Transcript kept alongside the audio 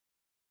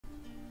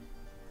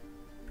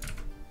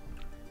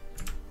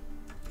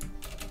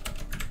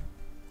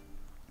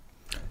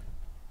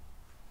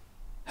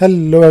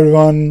Hello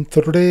everyone.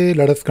 So today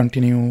let us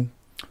continue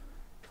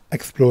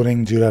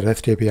exploring Jira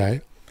REST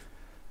API.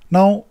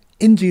 Now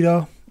in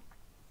Jira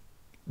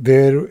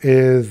there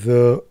is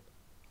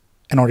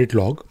an audit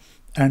log,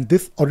 and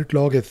this audit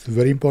log is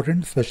very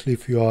important, especially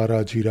if you are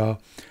a Jira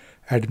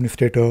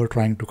administrator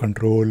trying to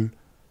control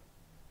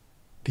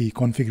the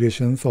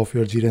configurations of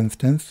your Jira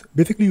instance.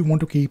 Basically you want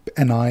to keep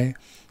an eye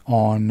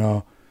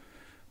on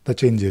the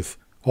changes,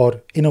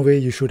 or in a way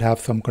you should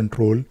have some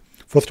control.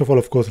 First of all,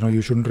 of course,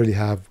 you shouldn't really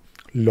have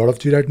a lot of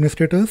Jira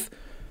administrators,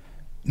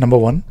 number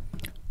one.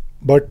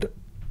 But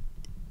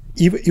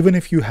even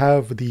if you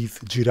have these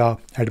Jira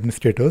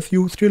administrators,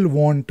 you still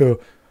want to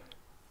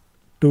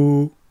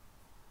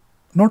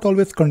not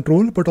always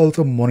control, but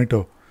also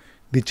monitor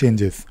the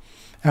changes.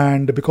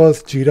 And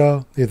because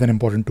Jira is an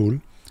important tool,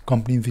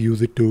 companies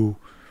use it to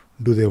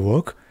do their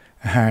work,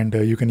 and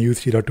you can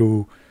use Jira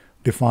to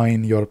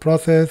define your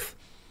process.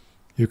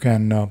 You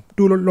can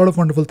do a lot of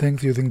wonderful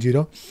things using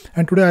Jira.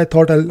 And today I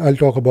thought I'll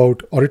talk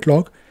about audit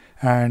log,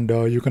 and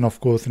you can of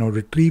course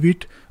retrieve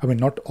it. I mean,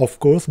 not of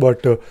course,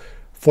 but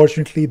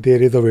fortunately there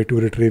is a way to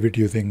retrieve it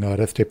using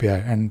REST API,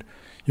 and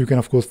you can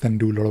of course then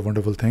do a lot of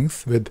wonderful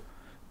things with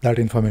that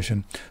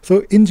information.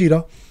 So in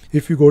Jira,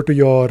 if you go to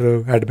your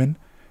admin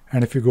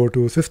and if you go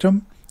to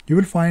system, you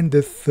will find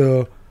this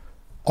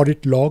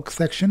audit log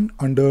section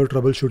under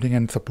troubleshooting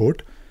and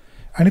support.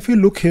 And if you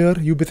look here,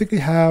 you basically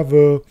have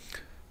the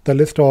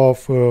list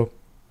of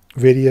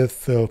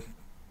various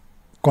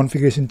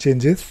configuration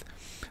changes,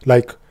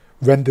 like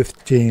when this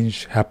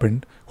change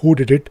happened, who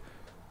did it,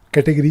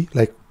 category,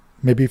 like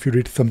maybe if you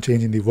did some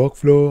change in the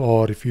workflow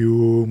or if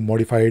you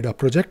modified a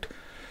project,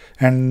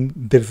 and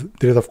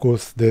there's of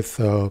course this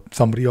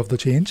summary of the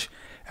change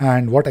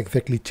and what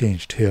exactly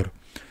changed here.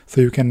 So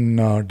you can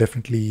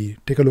definitely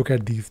take a look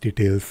at these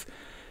details.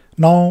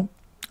 Now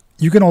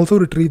you can also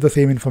retrieve the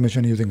same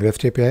information using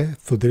REST API.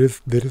 So there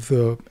is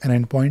an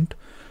endpoint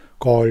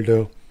called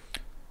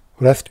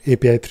REST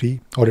API 3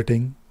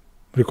 auditing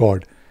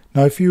record.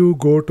 Now if you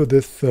go to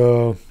this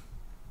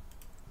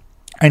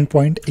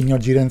endpoint in your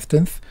Jira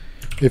instance,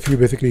 if you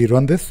basically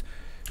run this,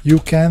 you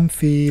can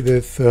see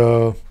this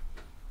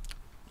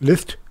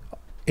list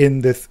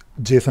in this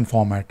JSON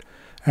format.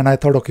 And I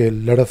thought, okay,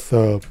 let us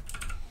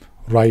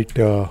write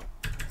a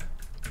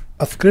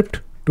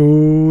script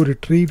to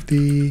retrieve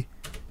the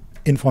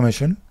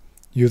information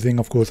using,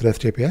 of course,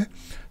 REST API.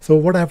 So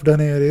what I've done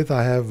here is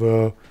I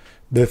have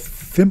this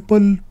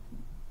simple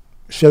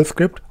shell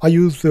script. I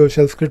use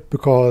shell script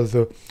because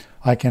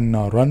I can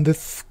run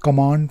this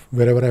command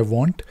wherever I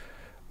want.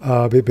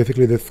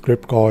 Basically this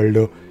script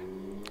called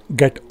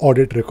get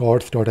audit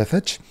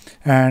records.sh,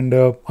 and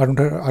I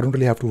don't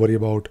really have to worry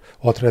about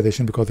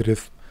authorization because it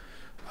is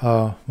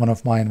one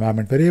of my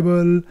environment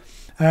variable,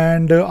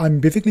 and I'm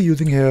basically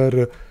using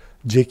here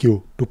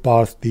JQ to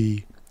parse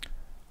the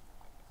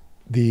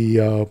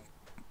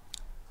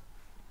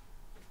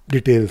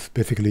details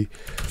basically.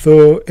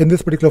 So in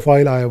this particular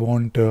file I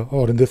want,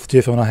 or in this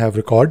JSON I have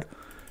record,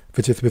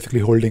 which is basically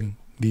holding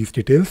these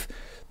details.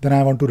 Then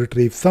I want to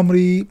retrieve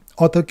summary,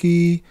 author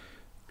key,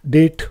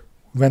 date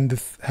when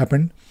this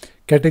happened,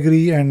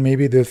 category, and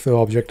maybe this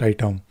object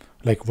item,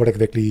 like what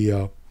exactly,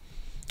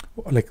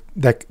 like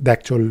the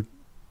actual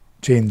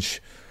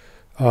change,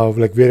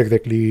 like where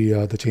exactly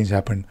the change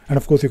happened. And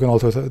of course you can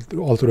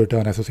also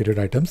return associated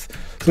items.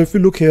 So if you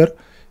look here,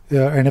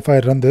 and if I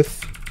run this,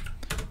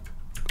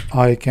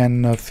 I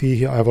can see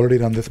here, I've already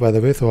run this by the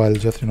way, so I'll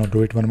just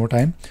do it one more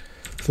time.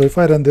 So if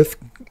I run this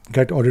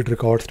get audit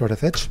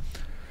records.sh,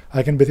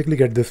 I can basically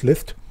get this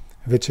list,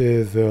 which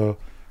is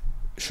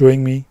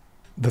showing me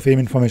the same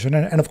information.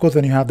 And of course,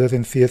 when you have this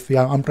in CSV,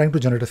 I'm trying to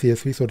generate a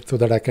CSV so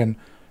that I can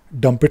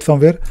dump it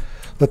somewhere.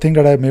 The thing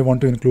that I may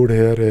want to include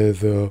here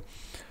is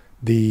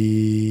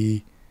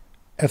the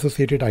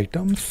associated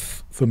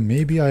items. So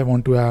maybe I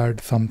want to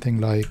add something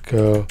like,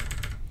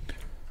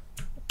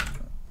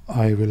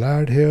 I will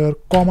add here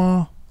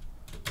comma,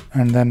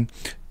 and then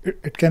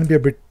it can be a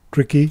bit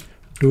tricky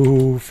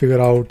to figure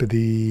out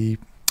the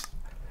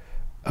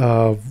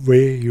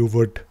way you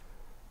would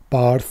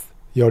parse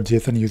your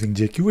JSON using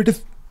JQ. It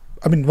is,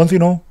 I mean, once you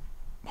know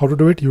how to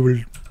do it, you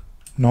will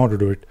know how to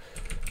do it,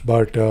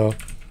 but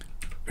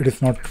it is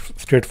not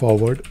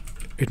straightforward.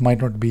 It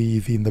might not be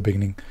easy in the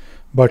beginning,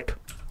 but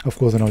of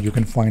course, you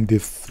can find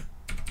these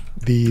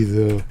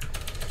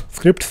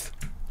scripts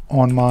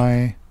on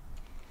my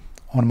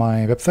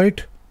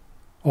website,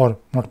 or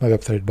not my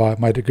website, but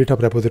my GitHub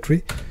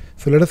repository.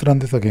 So let us run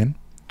this again,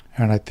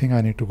 and I think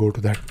I need to go to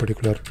that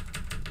particular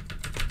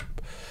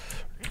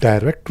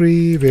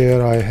directory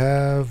where I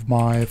have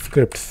my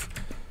scripts.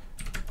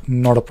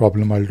 Not a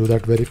problem, I'll do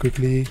that very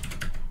quickly.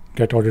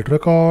 Get audit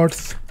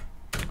records,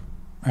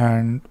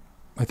 and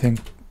I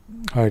think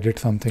I did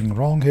something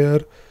wrong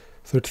here.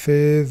 So it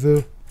says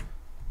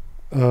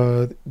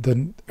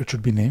then it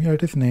should be name. Yeah,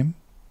 it is name.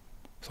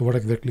 So what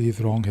exactly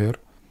is wrong here?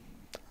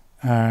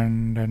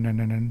 And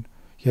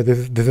yeah,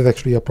 this is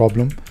actually a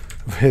problem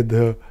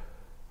with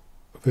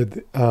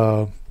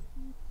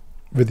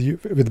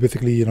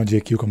basically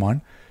JQ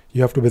command.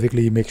 You have to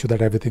basically make sure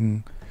that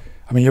everything,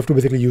 I mean, you have to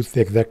basically use the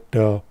exact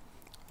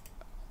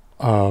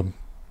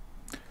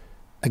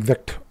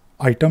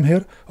item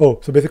here. Oh,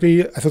 so basically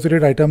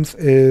associated items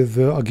is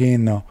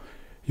again,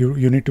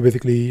 you need to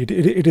basically,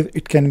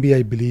 it can be,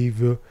 I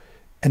believe,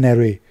 an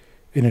array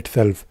in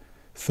itself.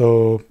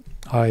 So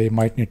I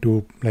might need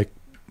to like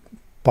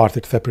parse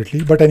it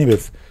separately, but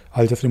anyways,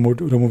 I'll just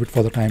remove it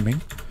for the time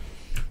being,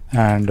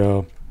 and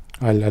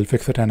I'll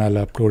fix it, and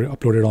I'll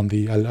upload it on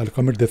the, I'll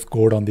commit this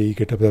code on the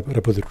GitHub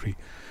repository,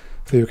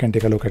 so you can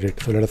take a look at it.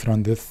 So let us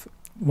run this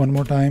one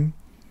more time.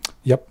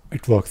 Yep,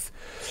 it works.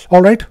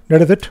 All right,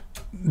 that is it.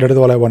 That is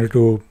all I wanted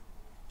to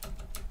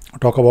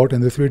talk about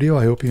in this video.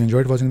 I hope you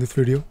enjoyed watching this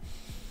video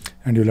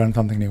and you learned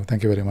something new.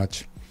 Thank you very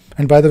much.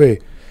 And by the way,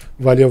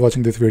 while you're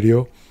watching this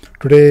video,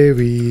 today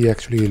we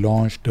actually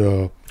launched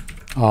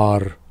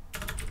our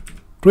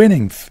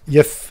trainings.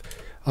 Yes,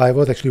 I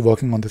was actually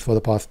working on this for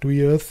the past 2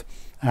 years,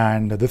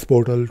 and this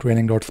portal,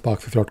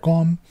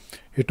 training.sparksys.com,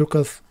 it took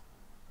us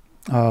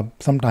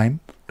some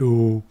time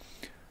to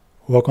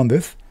work on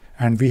this,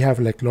 and we have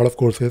like a lot of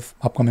courses,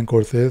 upcoming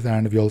courses,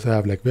 and we also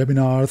have like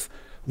webinars,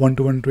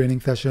 one-to-one training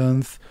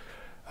sessions.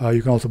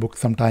 You can also book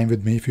some time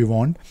with me if you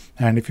want,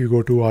 and if you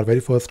go to our very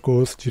first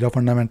course, Jira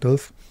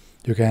Fundamentals,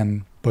 you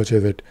can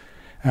purchase it.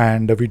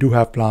 And we do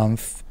have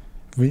plans.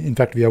 In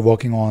fact, we are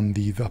working on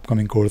these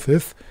upcoming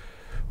courses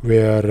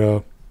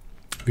where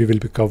we will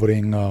be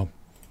covering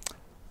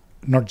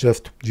not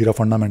just Jira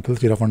Fundamentals.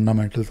 Jira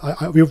Fundamentals,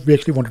 we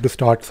actually wanted to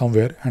start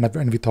somewhere,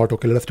 and we thought,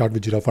 okay, let's start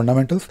with Jira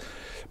Fundamentals.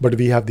 But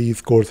we have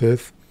these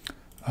courses,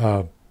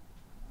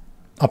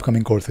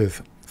 upcoming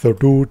courses. So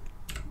do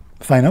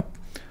sign up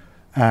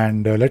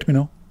and let me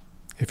know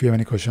if you have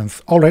any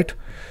questions. All right,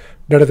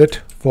 that is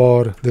it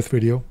for this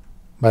video.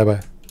 Bye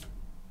bye.